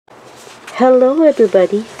Hello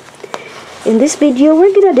everybody. In this video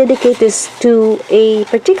we're gonna dedicate this to a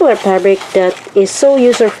particular fabric that is so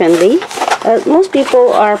user-friendly. Most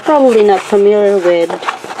people are probably not familiar with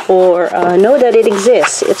or know that it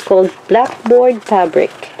exists. It's called Blackboard fabric.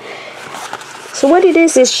 So what it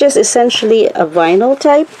is just essentially a vinyl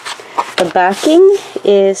type. The backing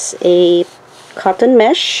is a cotton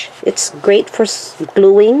mesh. It's great for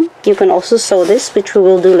gluing. You can also sew this, which we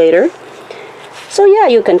will do later. So yeah,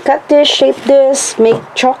 you can cut this, shape this, make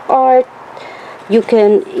chalk art. You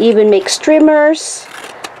can even make streamers.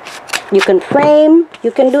 You can frame.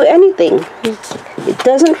 You can do anything. It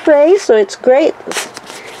doesn't fray, so it's great.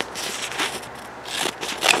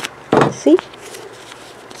 See?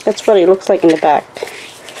 That's what it looks like in the back.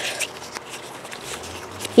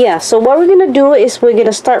 Yeah, so what we're gonna do is we're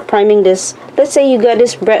gonna start priming this. Let's say you got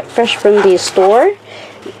this fresh from the store.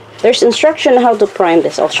 There's instruction on how to prime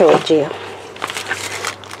this. I'll show it to you.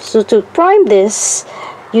 So to prime this,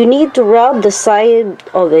 you need to rub the side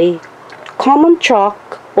of a common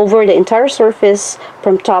chalk over the entire surface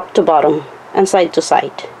from top to bottom and side to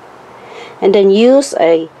side. And then use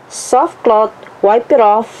a soft cloth, wipe it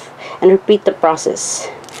off, and repeat the process.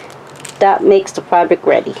 That makes the fabric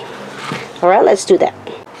ready. Alright, let's do that.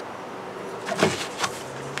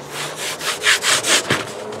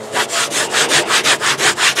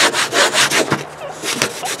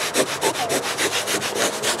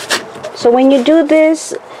 So when you do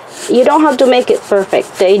this, you don't have to make it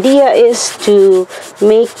perfect. The idea is to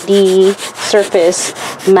make the surface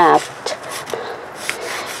matte.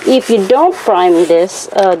 If you don't prime this,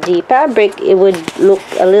 the fabric, it would look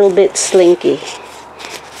a little bit slinky.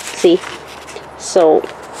 See? So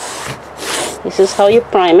this is how you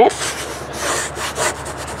prime it.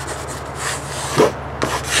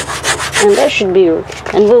 And that should be,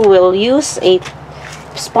 and we will use a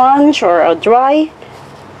sponge or a dry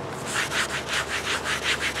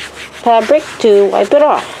fabric to wipe it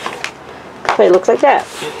off. So it looks like that.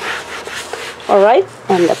 Alright,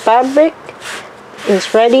 and the fabric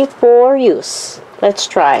is ready for use. Let's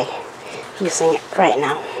try using it right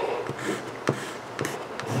now.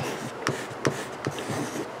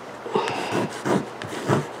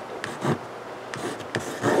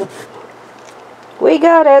 We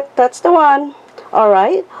got it. That's the one.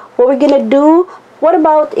 Alright, what we're gonna do, what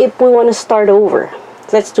about if we want to start over?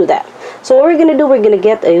 Let's do that. So what we're going to do, we're going to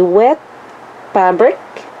get a wet fabric,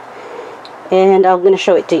 and I'm going to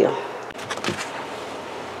show it to you.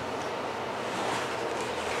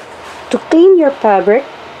 To clean your fabric,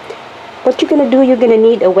 what you're going to do, you're going to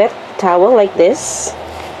need a wet towel like this,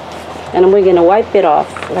 and we're going to wipe it off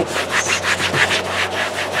like this.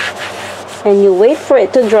 And you wait for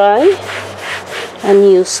it to dry,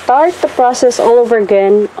 and you start the process all over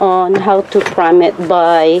again on how to prime it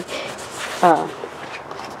by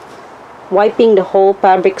wiping the whole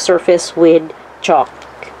fabric surface with chalk.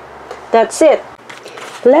 That's it.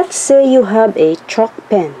 Let's say you have a chalk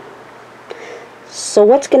pen. So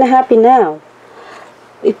what's gonna happen now?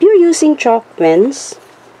 If you're using chalk pens,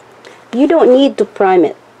 you don't need to prime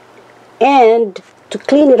it. And to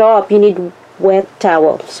clean it off, you need wet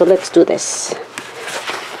towel. So let's do this.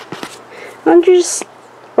 And just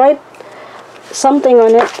write something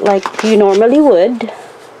on it like you normally would.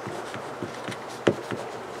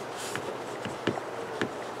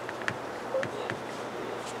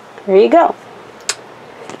 There you go.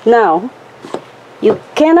 Now, you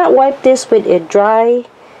cannot wipe this with a dry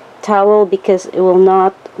towel because it will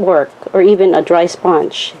not work, or even a dry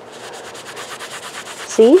sponge.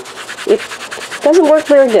 See? It doesn't work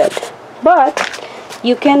very good. But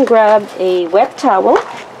you can grab a wet towel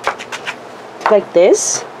like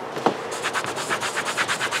this,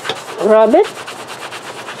 rub it,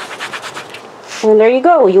 and there you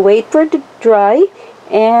go. You wait for it to dry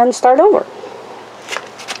and start over.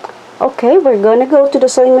 Okay, we're going to go to the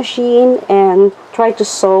sewing machine and try to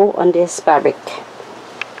sew on this fabric.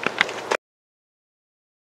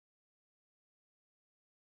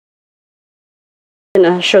 I'm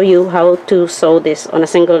going to show you how to sew this on a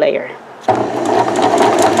single layer.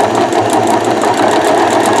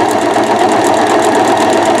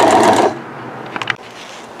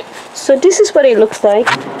 So this is what it looks like.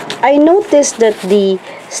 I noticed that the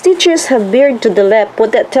stitches have veered to the left.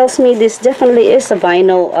 What that tells me, this definitely is a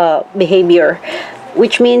vinyl behavior,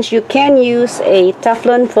 which means you can use a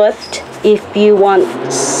Teflon foot if you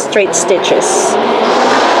want straight stitches.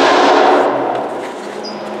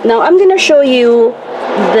 Now I'm gonna show you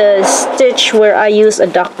the stitch where I use a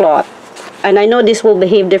duck cloth, and I know this will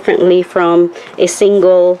behave differently from a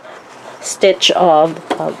single stitch of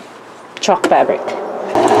chalk fabric.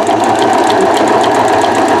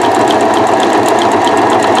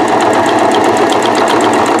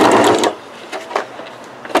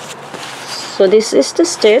 So this is the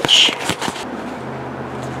stitch,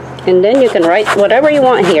 and then you can write whatever you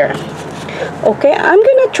want here. Okay, I'm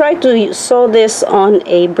gonna try to sew this on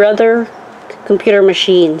a Brother computer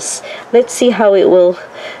machines. Let's see how it will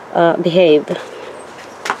behave.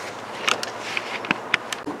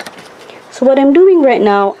 So what I'm doing right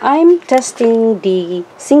now, I'm testing the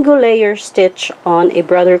single layer stitch on a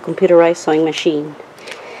Brother computerized sewing machine,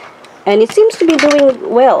 and it seems to be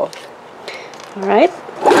doing well. All right.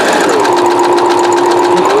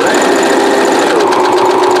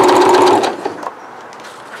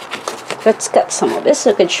 Let's cut some of this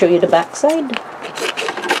so I can show you the back side.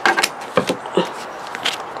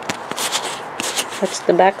 That's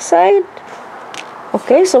the back side.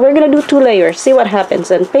 Okay, so we're gonna do 2 layers, see what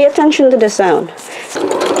happens, and pay attention to the sound.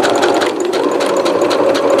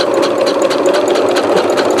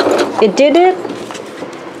 It did it.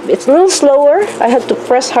 It's a little slower. I had to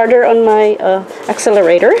press harder on my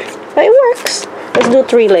accelerator, but it works. Let's do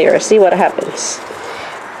 3 layers, see what happens.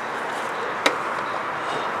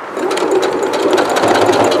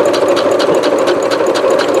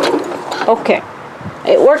 Okay,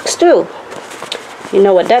 it works too. You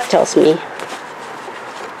know what that tells me?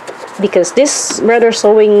 Because this Brother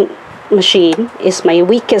sewing machine is my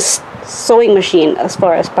weakest sewing machine as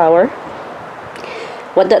far as power.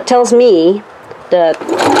 What that tells me, that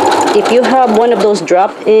if you have one of those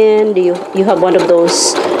drop-in, you have one of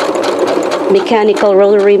those mechanical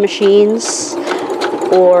rotary machines,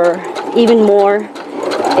 or even more,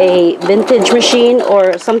 a vintage machine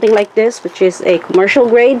or something like this, which is a commercial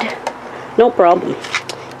grade, no problem.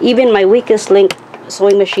 Even my weakest link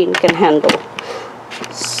sewing machine can handle.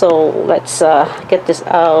 So let's get this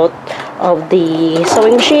out of the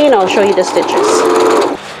sewing machine. I'll show you the stitches,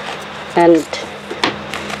 and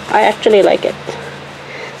I actually like it.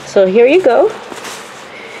 So here you go,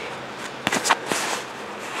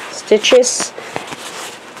 stitches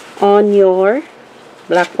on your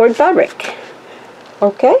Blackboard fabric.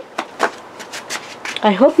 Okay,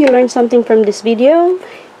 I hope you learned something from this video,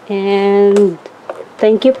 and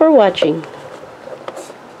thank you for watching.